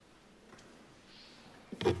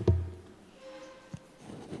In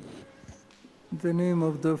the name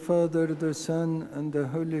of the Father, the Son, and the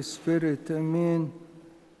Holy Spirit, Amen.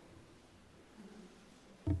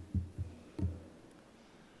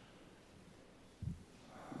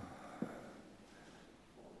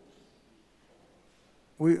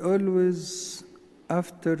 We always,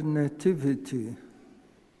 after Nativity,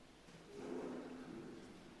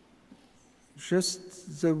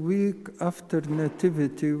 just the week after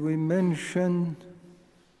Nativity, we mention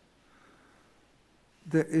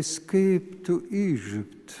the escape to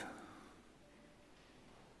Egypt.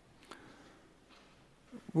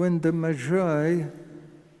 When the Magi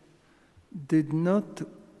did not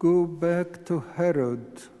go back to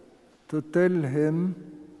Herod to tell him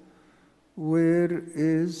where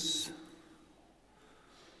is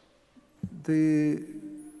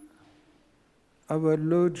our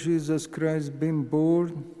Lord Jesus Christ being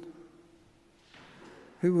born,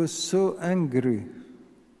 he was so angry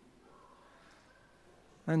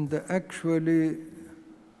and actually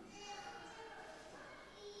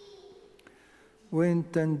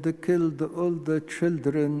went and killed all the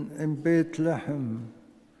children in Bethlehem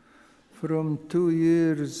from 2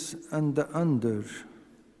 years and under.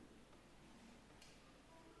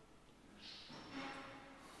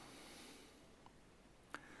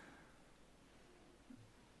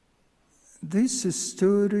 This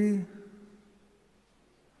story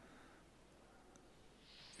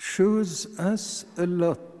shows us a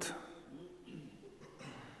lot.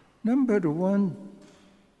 Number one,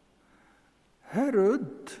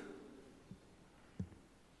 Herod,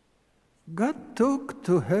 God talked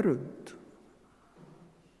to Herod.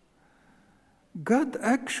 God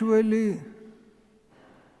actually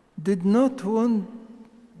did not want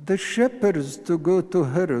the shepherds to go to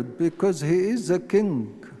Herod because he is a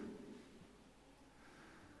king.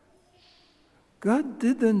 God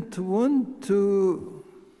didn't want to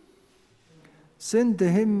send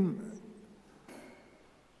him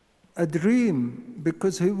a dream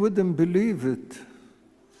because he wouldn't believe it.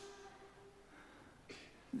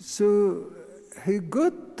 So he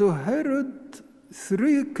got to Herod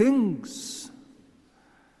 3 kings.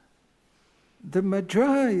 The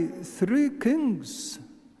Magi, 3 kings,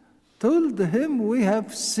 told him, "We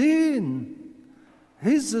have seen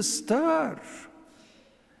his star.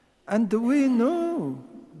 And we know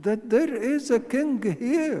that there is a king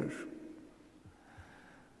here."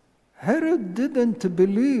 Herod didn't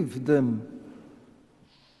believe them.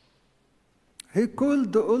 He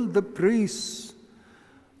called all the priests,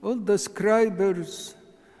 all the scribes,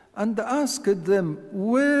 and asked them,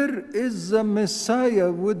 "Where is the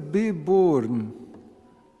Messiah would be born?"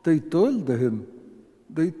 They told him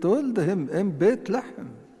in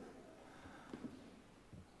Bethlehem.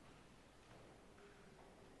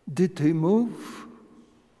 Did he move?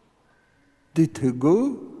 Did he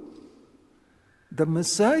go? The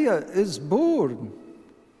Messiah is born.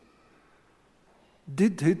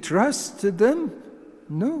 Did he trust them?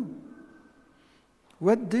 No.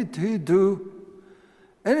 What did he do?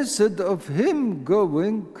 Instead of him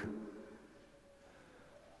going,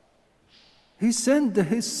 he sent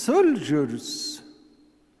his soldiers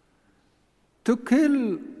to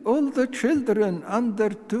kill all the children under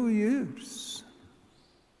 2 years.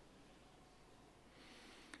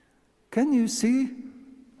 Can you see?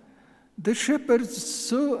 The shepherds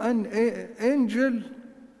saw an angel.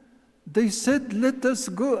 They said, "Let us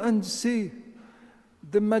go and see."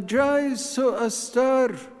 The Magi saw a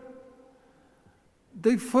star.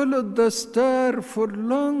 They followed the star for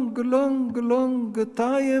long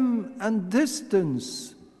time and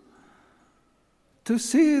distance to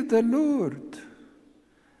see the Lord.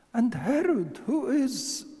 And Herod, who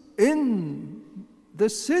is in the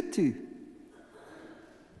city,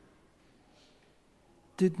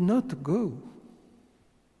 did not go.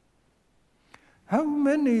 How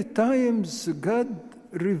many times God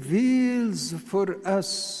reveals for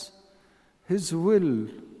us His will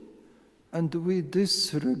and we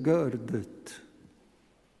disregard it?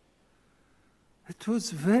 It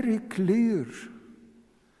was very clear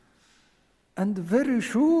and very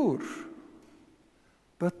sure,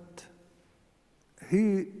 but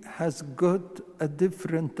He has got a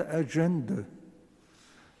different agenda.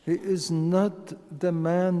 He is not the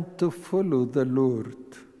man to follow the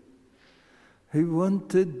Lord. He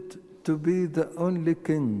wanted to be the only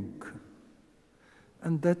king.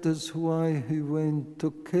 And that is why he went to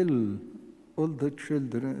kill all the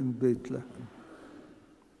children in Bethlehem.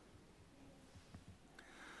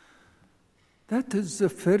 That is the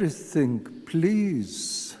first thing.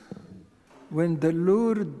 Please, when the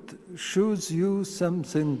Lord shows you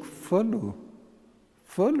something, follow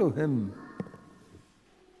him.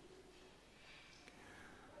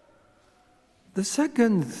 The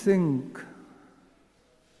second thing,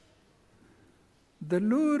 the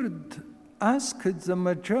Lord asked the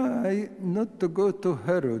Magi not to go to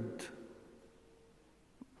Herod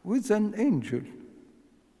with an angel,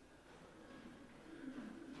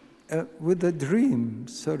 with a dream,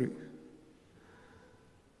 sorry.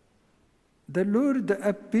 The Lord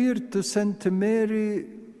appeared to Saint Mary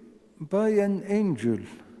by an angel.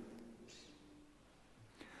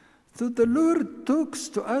 So the Lord talks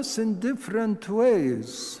to us in different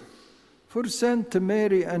ways. For Saint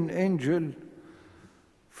Mary, an angel.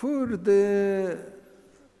 For the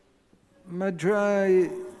Magi,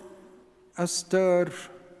 a star.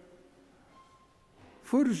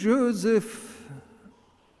 For Joseph,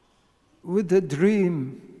 with a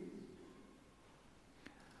dream.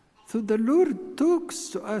 So the Lord talks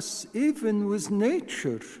to us even with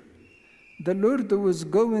nature. The Lord was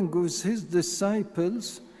going with his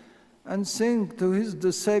disciples and saying to his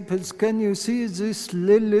disciples, "Can you see these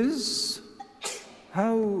lilies?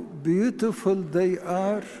 How beautiful they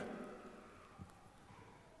are."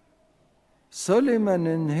 Solomon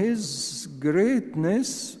in his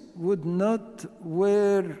greatness would not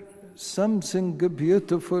wear something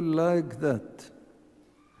beautiful like that.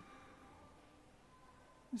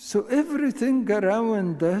 So everything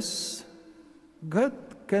around us, God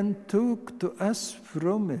can talk to us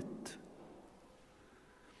from it.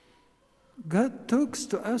 God talks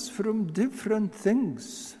to us from different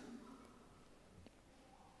things.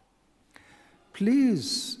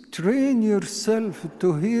 Please train yourself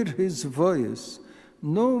to hear his voice,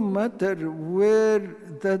 no matter where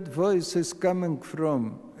that voice is coming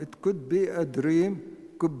from. It could be a dream,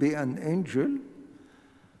 could be an angel,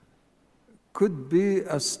 could be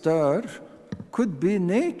a star, could be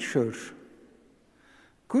nature,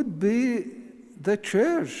 could be the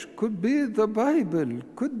church, could be the Bible,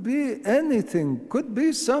 could be anything, could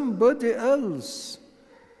be somebody else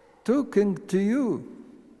talking to you.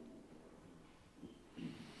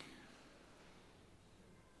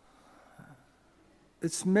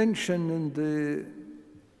 It's mentioned in the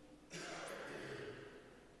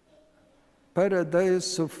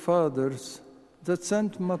Paradise of Fathers that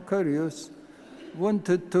St. Macarius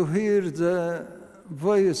wanted to hear the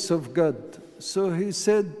voice of God. So he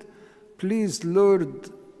said, "Please, Lord,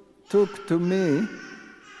 talk to me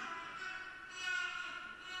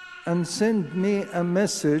and send me a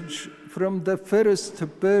message from the first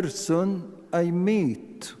person I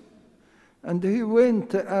meet." And he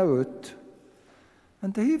went out,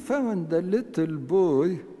 and he found a little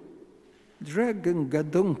boy dragging a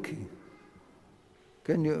donkey.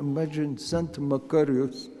 Can you imagine St.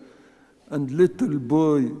 Macarius and little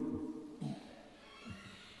boy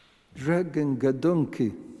dragging a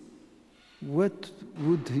donkey? What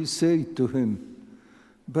would he say to him?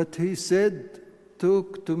 But he said,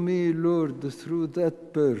 "Talk to me, Lord, through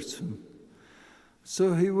that person."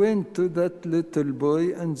 So he went to that little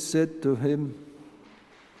boy and said to him,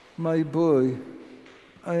 "My boy,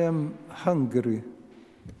 I am hungry.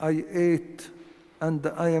 I ate and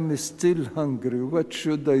I am still hungry. What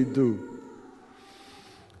should I do?"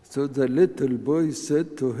 So the little boy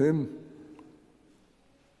said to him,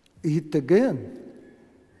 "Eat again."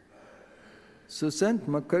 So St.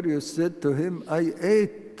 Macarius said to him, "I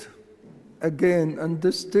ate again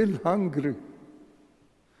and still hungry."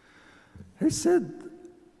 He said,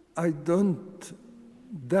 "I don't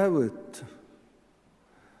doubt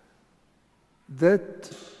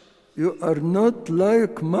that you are not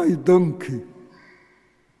like my donkey,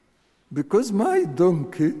 because my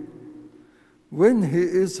donkey, when he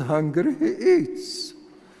is hungry, he eats.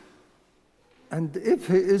 And if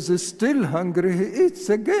he is still hungry, he eats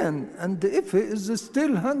again. And if he is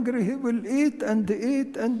still hungry, he will eat and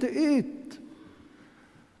eat and eat."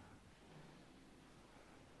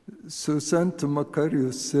 So St.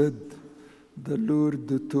 Macarius said, "The Lord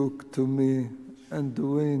talked to me and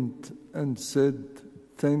went and said,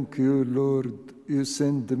 'Thank you, Lord, you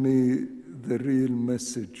send me the real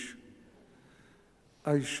message.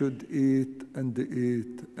 I should eat and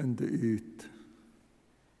eat and eat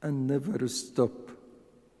and never stop.'"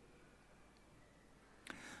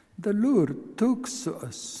 The Lord talks to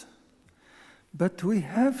us, but we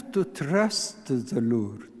have to trust the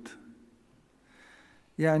Lord.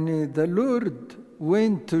 The Lord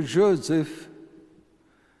went to Joseph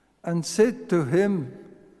and said to him,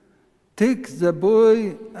 "Take the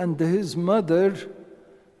boy and his mother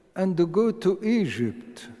and go to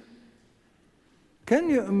Egypt." Can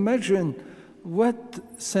you imagine what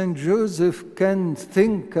Saint Joseph can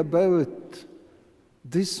think about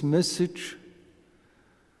this message?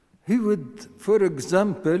 He would, for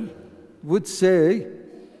example, would say,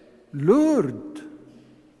 "Lord,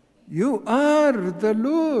 You are the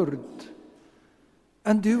Lord,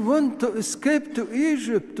 and you want to escape to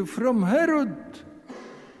Egypt from Herod.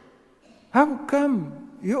 How come?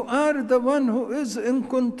 You are the one who is in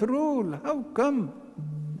control. How come?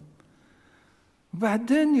 But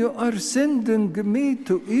then you are sending me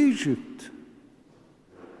to Egypt,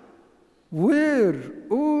 where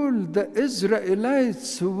all the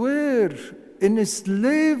Israelites were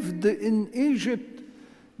enslaved in Egypt.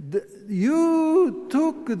 You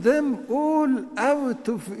took them all out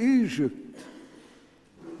of Egypt.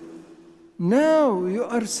 Now you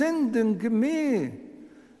are sending me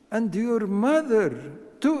and your mother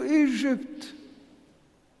to Egypt.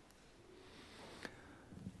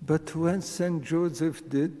 But when St. Joseph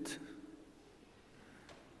did,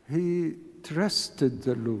 he trusted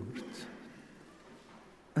the Lord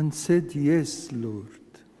and said, "Yes, Lord."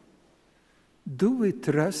 Do we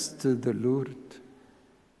trust the Lord?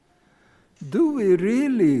 Do we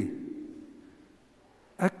really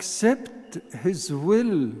accept His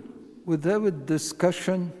will without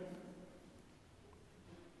discussion?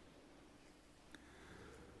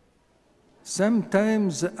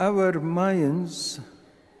 Sometimes our minds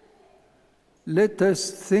let us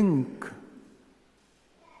think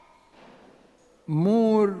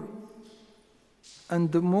more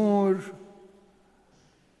and more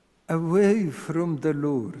away from the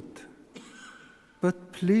Lord.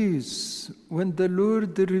 But please, when the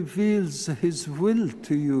Lord reveals His will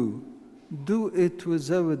to you, do it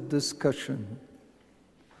without discussion.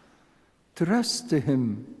 Trust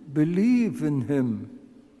Him, believe in Him.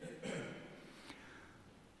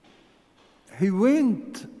 He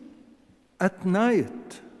went at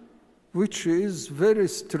night, which is very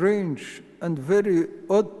strange and very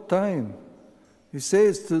odd time. He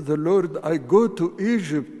says to the Lord, "I go to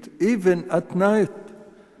Egypt even at night."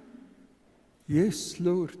 "Yes,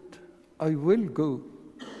 Lord, I will go.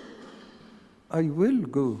 I will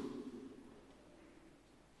go."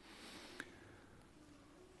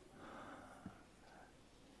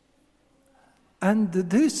 And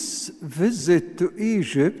this visit to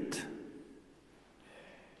Egypt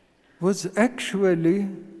was actually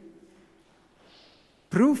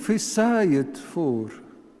prophesied for.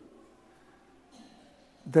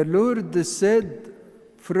 The Lord said,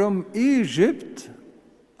 "From Egypt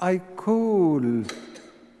I call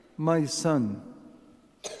my son."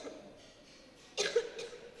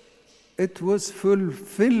 It was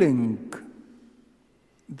fulfilling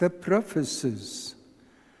the prophecies.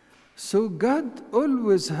 So God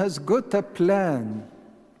always has got a plan.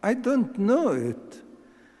 I don't know it.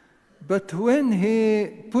 But when He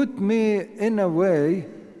put me in a way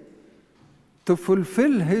to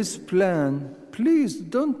fulfill His plan, please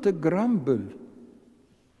don't grumble.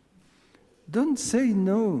 Don't say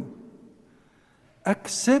no.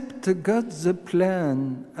 Accept God's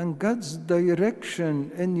plan and God's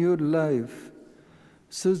direction in your life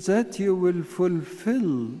so that you will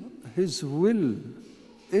fulfill His will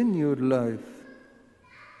in your life.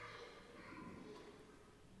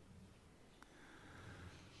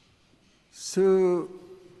 So,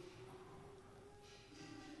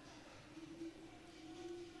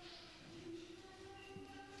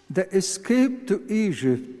 the escape to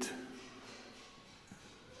Egypt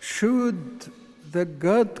showed that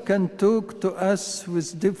God can talk to us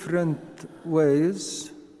with different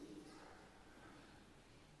ways,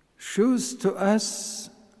 shows to us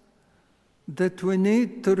that we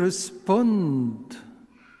need to respond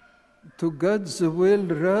to God's will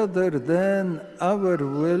rather than our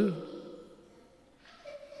will,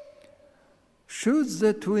 shows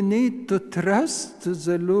that we need to trust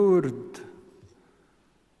the Lord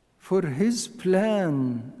for His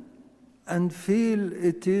plan and feel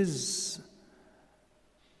it is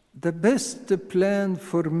the best plan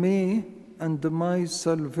for me and my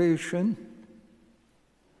salvation.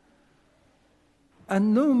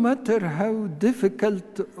 And no matter how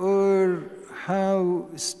difficult or how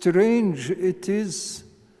strange it is,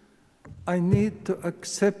 I need to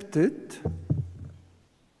accept it.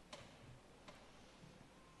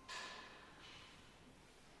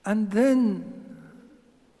 And then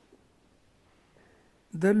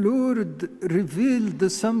the Lord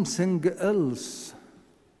revealed something else.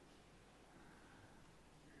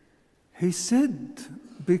 He said,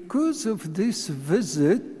 because of this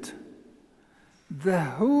visit, the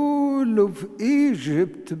whole of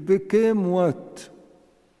Egypt became what?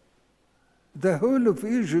 The whole of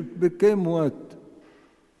Egypt became what?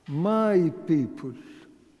 My people.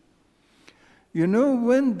 You know,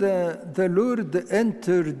 when the Lord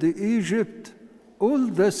entered Egypt, all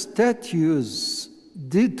the statues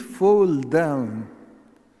did fall down.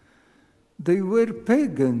 They were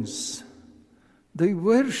pagans. They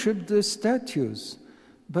worshiped the statues.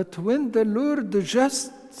 But when the Lord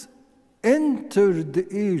just entered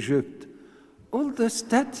Egypt, all the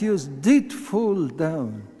statues did fall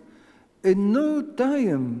down. In no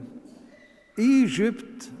time,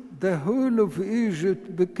 Egypt, the whole of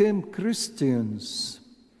Egypt became Christians.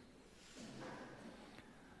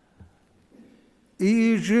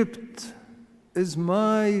 Egypt is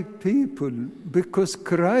my people because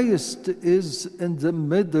Christ is in the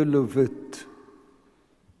middle of it.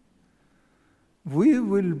 We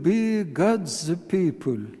will be God's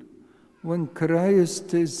people when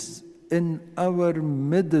Christ is in the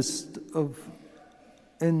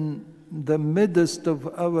midst of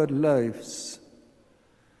our lives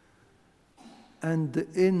and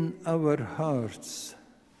in our hearts.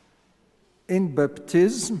 In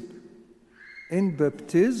baptism,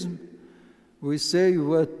 we say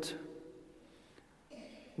what?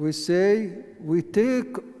 We say we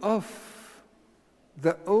take off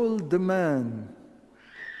the old man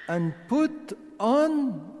and put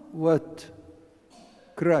on what?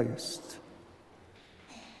 Christ.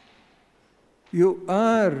 You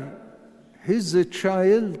are his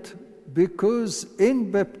child because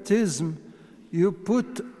in baptism you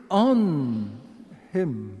put on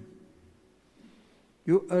him.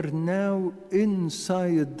 You are now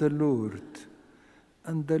inside the Lord,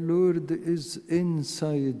 and the Lord is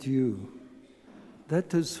inside you.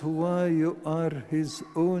 That is why you are his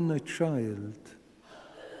own child,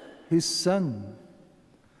 his son,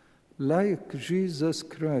 like Jesus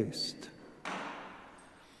Christ.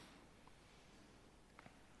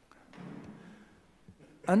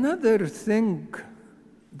 Another thing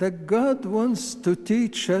that God wants to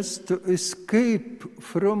teach us to escape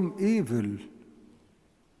from evil.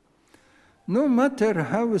 No matter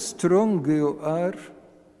how strong you are,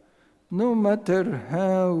 no matter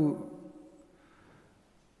how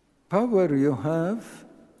power you have,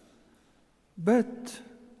 but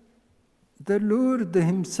the Lord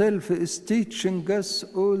himself is teaching us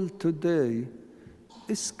all today,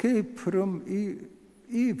 escape from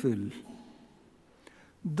evil.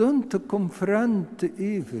 Don't confront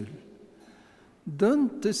evil.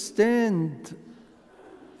 Don't stand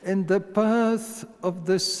in the path of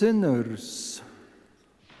the sinners,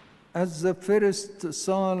 as the first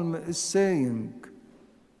psalm is saying.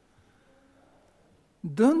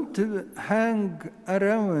 Don't hang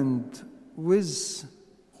around with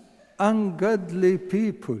ungodly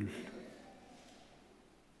people.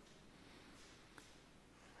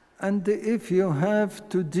 And if you have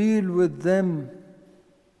to deal with them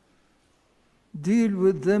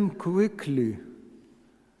quickly,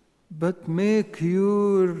 but make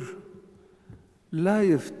your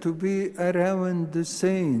life to be around the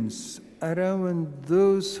saints, around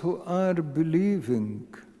those who are believing.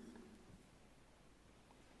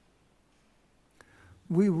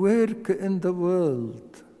 We work in the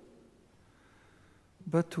world,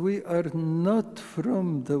 but we are not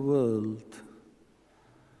from the world.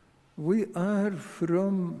 We are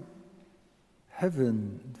from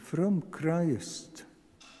heaven, from Christ.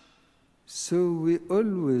 So we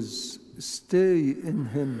always stay in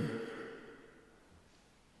him.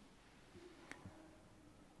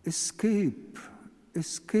 Escape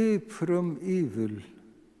from evil.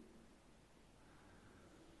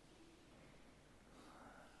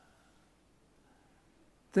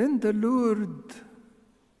 Then the Lord,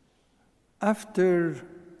 after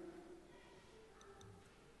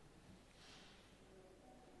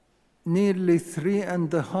nearly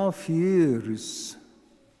 3.5 years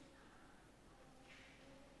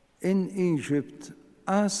in Egypt,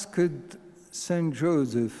 asked Saint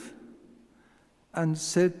Joseph and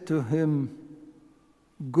said to him,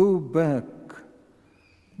 "Go back,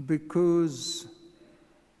 because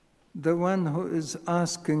the one who is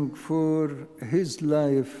asking for his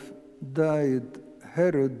life died,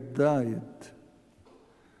 Herod died."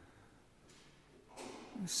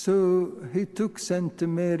 So he took Saint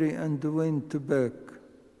Mary and went back.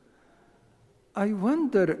 I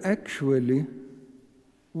wonder actually,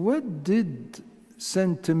 what did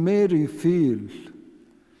Saint Mary feel?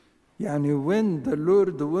 When the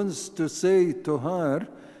Lord wants to say to her,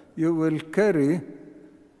 "You will carry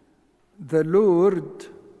the Lord,"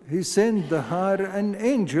 he sent her an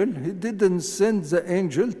angel. He didn't send the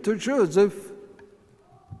angel to Joseph.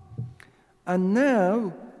 And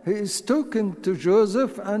now he is talking to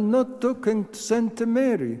Joseph and not talking to Saint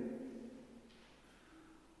Mary.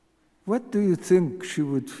 What do you think she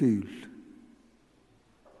would feel?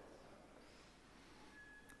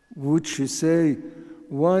 Would she say,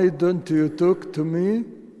 "Why don't you talk to me?"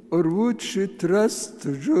 Or would she trust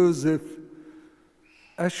Joseph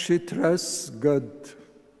as she trusts God?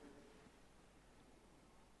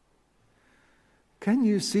 Can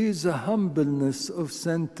you see the humbleness of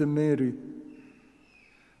Saint Mary?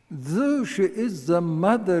 Though she is the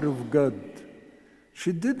mother of God,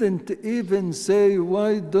 she didn't even say,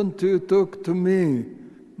 "Why don't you talk to me,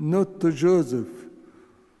 not to Joseph,"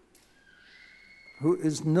 who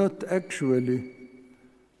is not actually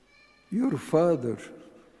your father.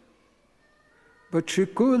 But she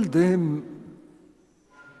called him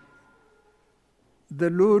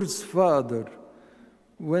the Lord's Father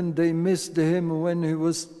when they missed him when he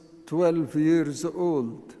was 12 years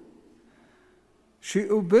old. She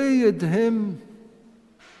obeyed him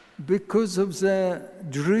because of the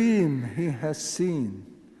dream he has seen.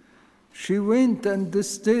 She went and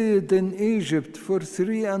stayed in Egypt for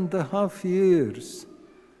 3.5 years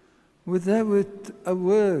without a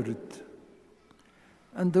word.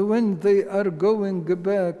 And when they are going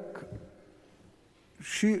back,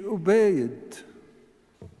 she obeyed.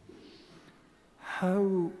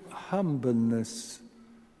 How humbleness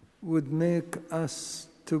would make us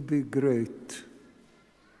to be great.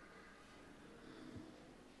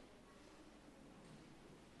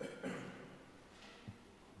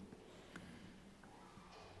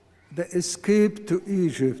 The escape to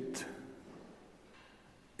Egypt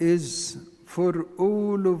is for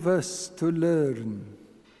all of us to learn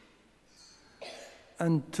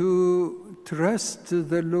and to trust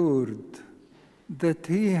the Lord that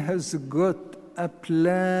He has got a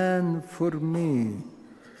plan for me,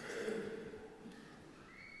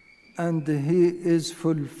 and He is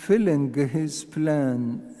fulfilling His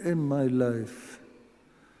plan in my life.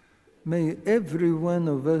 May every one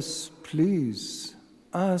of us please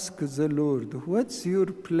ask the Lord, "What's your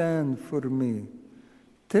plan for me?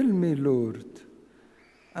 Tell me, Lord,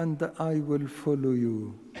 and I will follow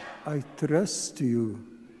you. I trust you,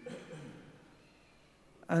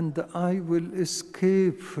 and I will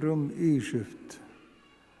escape from Egypt.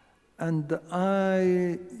 And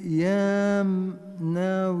I am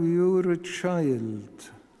now your child,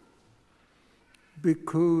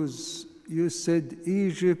 because you said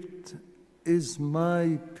Egypt is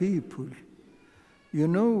my people." You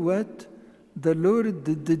know what? The Lord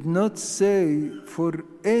did not say for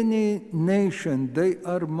any nation, "They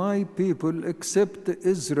are my people," except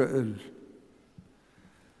Israel.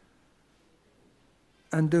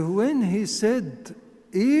 And when He said,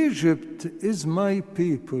 "Egypt is my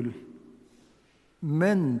people,"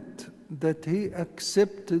 meant that He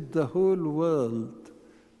accepted the whole world,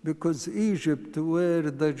 because Egypt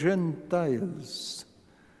were the Gentiles.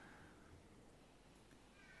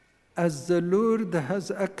 As the Lord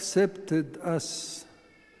has accepted us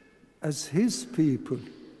as His people,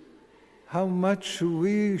 how much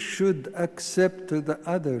we should accept the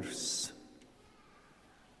others.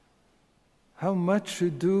 How much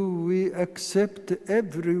do we accept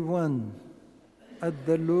everyone as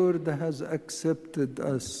the Lord has accepted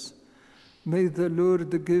us? May the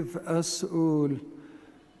Lord give us all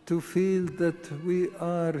to feel that we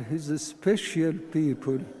are His special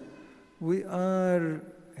people. We are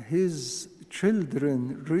His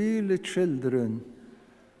children, real children,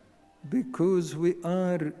 because we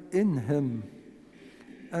are in Him,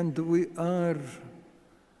 and we are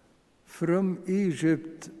from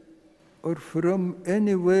Egypt or from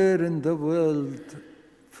anywhere in the world,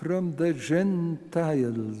 from the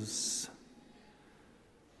Gentiles.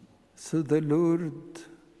 So the Lord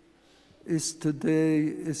is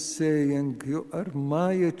today saying, "You are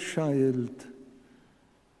my child.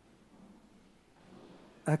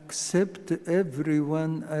 Accept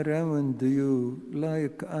everyone around you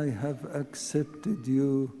like I have accepted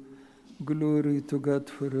you." Glory to God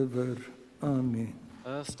forever. Amen.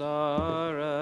 A star